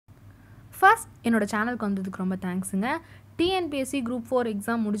First, என்னோட சேனலுக்கு வந்ததுக்கு ரொம்ப தேங்க்ஸுங்க. TNPSC Group 4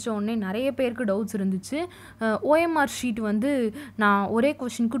 எக்ஸாம் முடிச்ச உடனே நிறைய பேருக்கு டவுட்ஸ் இருந்துச்சு. OMR ஷீட் வந்து நான் ஒரே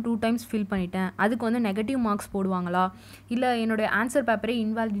கொஷினுக்கு 2 டைம்ஸ் ஃபில் பண்ணிட்டேன். அதுக்கு வந்து நெகட்டிவ் மார்க்ஸ் போடுவாங்களா? இல்லை என்னோட ஆன்சர் பேப்பரே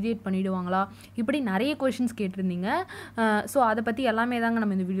இன்வாலிடேட் பண்ணிவிடுவாங்களா? இப்படி நிறைய கொஷின்ஸ் கேட்டிருந்தீங்க. ஸோ அதை பற்றி எல்லாமே தாங்க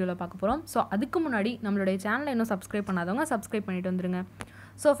நம்ம இந்த வீடியோவில் பார்க்க போகிறோம். ஸோ அதுக்கு முன்னாடி நம்மளுடைய சேனலை இன்னும் சப்ஸ்கிரைப் பண்ணாதவங்க சப்ஸ்கிரைப் பண்ணிட்டு வந்துருங்க.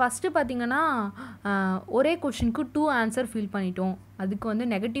 ஸோ ஃபஸ்ட்டு பார்த்தீங்கன்னா ஒரே கொஷினுக்கு 2 ஆன்சர் ஃபில் பண்ணிட்டோம், அதுக்கு வந்து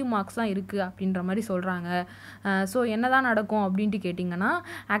நெகட்டிவ் மார்க்ஸ் தான் இருக்குது அப்படின்ற மாதிரி சொல்கிறாங்க. ஸோ என்ன தான் நடக்கும் அப்படின்ட்டு கேட்டிங்கன்னா,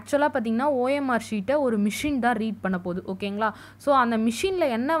 ஆக்சுவலாக பார்த்திங்கன்னா OMR ஷீட்டை ஒரு மிஷின் தான் ரீட் பண்ண போகுது, ஓகேங்களா? ஸோ அந்த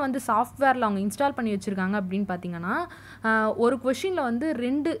மிஷினில் என்ன வந்து சாஃப்ட்வேரில் அவங்க இன்ஸ்டால் பண்ணி வச்சுருக்காங்க அப்படின்னு பார்த்தீங்கன்னா, ஒரு கொஷினில் வந்து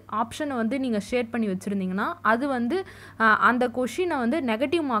 2 ஆப்ஷனை வந்து நீங்கள் ஷேட் பண்ணி வச்சுருந்தீங்கன்னா அது வந்து அந்த கொஷினை வந்து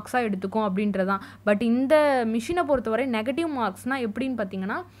நெகட்டிவ் மார்க்ஸாக எடுத்துக்கும் அப்படின்றதான். பட் இந்த மிஷினை பொறுத்தவரை நெகட்டிவ் மார்க்ஸ்னால் எப்படின்னு பார்த்தீங்கன்னா,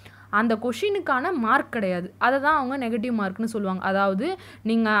 அந்த கொஷினுக்கான மார்க் கிடையாது, அதை தான் அவங்க நெகட்டிவ் மார்க்னு சொல்லுவாங்க. அதாவது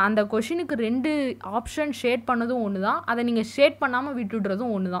நீங்கள் அந்த கொஷினுக்கு 2 ஆப்ஷன் ஷேட் பண்ணதும் ஒன்று தான், அதை நீங்கள் ஷேட் பண்ணாமல்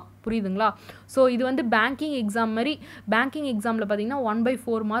விட்டுடுறதும் ஒன்று தான். புரியுதுங்களா? ஸோ இது வந்து பேங்கிங் எக்ஸாம் மாதிரி. பேங்கிங் எக்ஸாமில் பார்த்தீங்கன்னா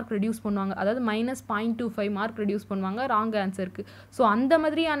 1/4 மார்க் ரெடியூஸ் பண்ணுவாங்க, அதாவது -0.25 மார்க் ரெடியூஸ் பண்ணுவாங்க ராங் ஆன்சருக்கு. ஸோ அந்த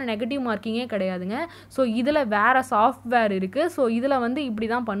மாதிரியான நெகட்டிவ் மார்க்கிங்கே கிடையாதுங்க. ஸோ இதில் வேறு சாஃப்ட்வேர் இருக்குது. ஸோ இதில் வந்து இப்படி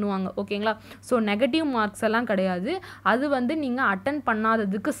தான் பண்ணுவாங்க, ஓகேங்களா? ஸோ நெகட்டிவ் மார்க்ஸ் எல்லாம் கிடையாது, அது வந்து நீங்கள் அட்டன்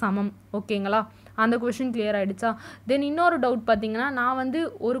பண்ணாததுக்கு சமம், ஓகேங்களா? அந்த கொஷின் கிளியர் ஆகிடுச்சா? தென் இன்னொரு டவுட் பார்த்தீங்கன்னா, நான் வந்து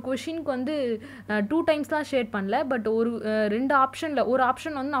ஒரு கொஷினுக்கு வந்து 2 டைம்ஸ்லாம் ஷேட் பண்ணல, பட் ஒரு 2 ஆப்ஷனில் ஒரு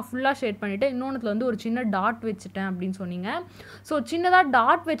ஆப்ஷன் வந்து நான் ஃபுல்லாக ஷேட் பண்ணிவிட்டேன், இன்னொன்றுத்தில் வந்து ஒரு சின்ன டாட் வச்சுட்டேன் அப்படின்னு சொன்னீங்க. ஸோ சின்னதாக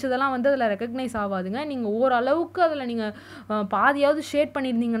டாட் வச்சதெல்லாம் வந்து அதில் ரெக்கக்னைஸ் ஆகாதுங்க. நீங்கள் ஓரளவுக்கு அதில் நீங்கள் பாதியாவது ஷேட்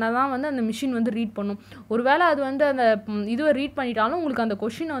பண்ணியிருந்தீங்கன்னா தான் வந்து அந்த மிஷின் வந்து ரீட் பண்ணும். ஒருவேளை அது வந்து அந்த இதுவை ரீட் பண்ணிட்டாலும் உங்களுக்கு அந்த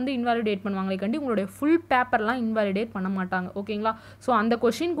கொஷினை வந்து இன்வாலிடேட் பண்ணுவாங்களே கண்டி உங்களுடைய ஃபுல் பேப்பர்லாம் இன்வாலிடேட் பண்ண மாட்டாங்க, ஓகேங்களா? ஸோ அந்த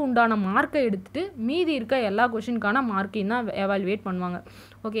கொஷினுக்கு உண்டான மார்க்கை எடுத்துகிட்டு மீதி இருக்க எல்லா கொஷினுக்கான மார்க்கையும் தான் எவாலுவேட் பண்ணுவாங்க,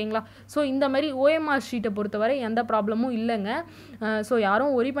 ஓகேங்களா? ஸோ இந்த மாதிரி OMR ஷீட்டை பொறுத்தவரை எந்த ப்ராப்ளமும் இல்லைங்க. ஸோ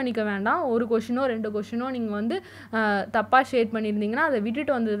யாரும் ஒரி பண்ணிக்க வேண்டாம். ஒரு கொஷினோ 2 கொஷினோ நீங்கள் வந்து தப்பாக ஷேட் பண்ணியிருந்தீங்கன்னா அதை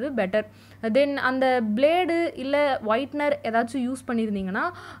விட்டுட்டு வந்தது பெட்டர். தென் அந்த பிளேடு இல்லை ஒயிட்னர் ஏதாச்சும் யூஸ் பண்ணியிருந்தீங்கன்னா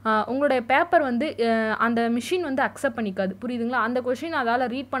உங்களுடைய பேப்பர் வந்து அந்த மிஷின் வந்து அக்செப்ட் பண்ணிக்காது, புரியுதுங்களா? அந்த கொஷின் அதால்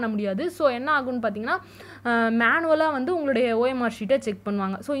ரீட் பண்ண முடியாது. ஸோ என்ன ஆகும்னு பார்த்தீங்கன்னா, மேனுவலாக வந்து உங்களுடைய OMR ஷீட்டை செக்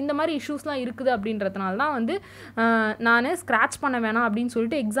பண்ணுவாங்க. ஸோ இந்த மாதிரி இஷ்யூஸ்லாம் இருக்குது அப்படின்றதுனால தான் வந்து நான் ஸ்க்ராட்ச் பண்ண வேணாம் அப்படின்னு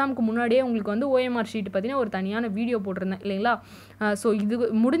சொல்லிட்டு எக்ஸாமுக்கு முன்னாடியே உங்களுக்கு வந்து OMR ஷீட் பார்த்தீங்கன்னா ஒரு தனியான வீடியோ போட்டிருந்தேன் இல்லைங்களா? ஸோ இது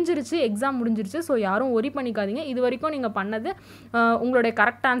முடிஞ்சிருச்சு, எக்ஸாம் முடிஞ்சிருச்சு. ஸோ யாரும் ஒரி பண்ணிக்காதீங்க. இது வரைக்கும் நீங்கள் பண்ணது உங்களுடைய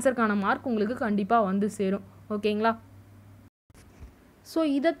கரெக்ட் ஆன்சருக்கான மார்க் உங்களுக்கு கண்டிப்பாக வந்து சேரும், ஓகேங்களா? ஸோ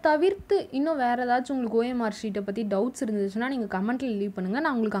இதை தவிர்த்து இன்னும் வேறு ஏதாச்சும் உங்களுக்கு OMR ஷீட்டை பற்றி டவுட்ஸ் இருந்துச்சுன்னா நீங்கள் கமெண்ட்டில் லீவ் பண்ணுங்கள்,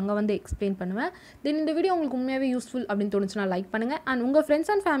 நான் உங்களுக்கு அங்கே வந்து எக்ஸ்பிளைன் பண்ணுவேன். தென் இந்த வீடியோ உங்களுக்கு உண்மையாகவே யூஸ்ஃபுல் அப்படின்னு தோணுச்சுன்னா லைக் பண்ணுங்கள். அண்ட் உங்கள்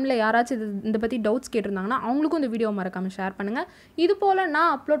ஃப்ரெண்ட்ஸ் அண்ட் ஃபேமிலியில் யாராச்சும் இதை பற்றி டவுட்ஸ் கேட்டிருந்தாங்கன்னா அவங்களுக்கும் இந்த வீடியோ மறக்காமல் ஷேர் பண்ணுங்கள். இது போல்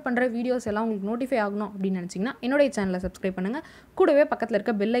நான் அப்லோட் பண்ணுற வீடியோஸ் எல்லாம் உங்களுக்கு நோட்டிஃபை ஆகணும் அப்படின்னு நினச்சிங்கன்னா என்னுடைய சேனலை சப்ஸ்கிரைப் பண்ணுங்கள். கூடவே பக்கத்தில்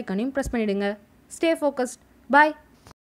இருக்க பெல் ஐக்கானையும் ப்ரெஸ் பண்ணிவிடுங்க. Stay focused. பாய்.